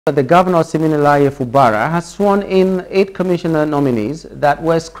The Governor Siminalayi Fubara has sworn in 8 commissioner nominees that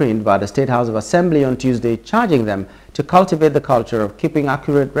were screened by the State House of Assembly on Tuesday, charging them to cultivate the culture of keeping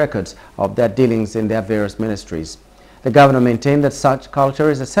accurate records of their dealings in their various ministries. The governor maintained that such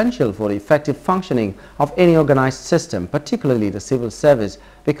culture is essential for the effective functioning of any organized system, particularly the civil service,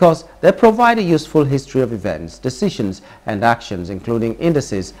 because they provide a useful history of events, decisions and actions, including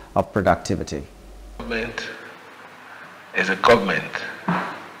indices of productivity. Government is a government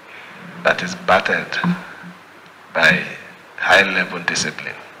that is battered by high-level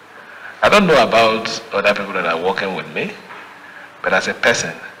discipline. I don't know about other people that are working with me, but as a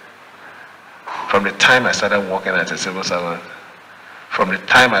person, from the time I started working as a civil servant, from the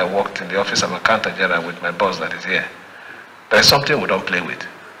time I worked in the office of Accountant General with my boss that is here, there is something we don't play with: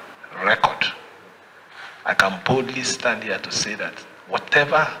 record. I can boldly stand here to say that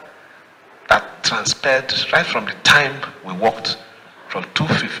whatever that transpired right from the time we worked from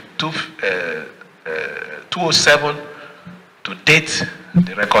 2007 to date,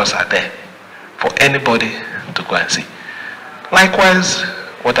 the records are there for anybody to go and see. Likewise,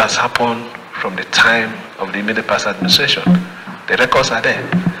 what has happened from the time of the immediate past administration, the records are there.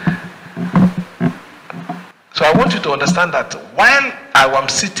 So I want you to understand that while I am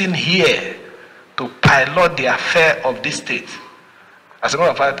sitting here to pilot the affair of this state, as a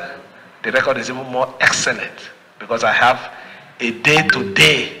matter of fact, the record is even more excellent because I have a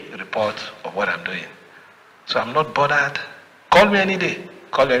day-to-day report of what I'm doing. So I'm not bothered. Call me any day,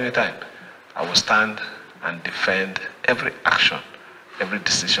 call me anytime. I will stand and defend every action, every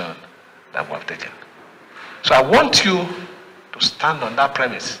decision that we have taken. So I want you to stand on that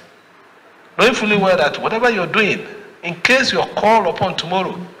premise, knowing fully well that whatever you're doing, in case you're called upon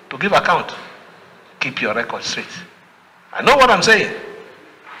tomorrow to give account, keep your record straight. I know what I'm saying.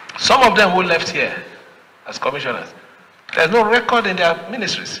 Some of them who left here as commissioners, there's no record in their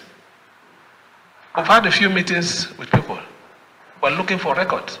ministries. I've had a few meetings with people who are looking for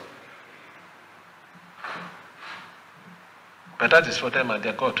records. But that is for them and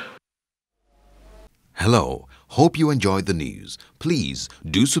their God. Hello, hope you enjoyed the news. Please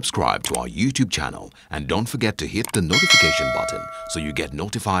do subscribe to our YouTube channel and don't forget to hit the notification button so you get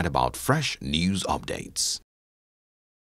notified about fresh news updates.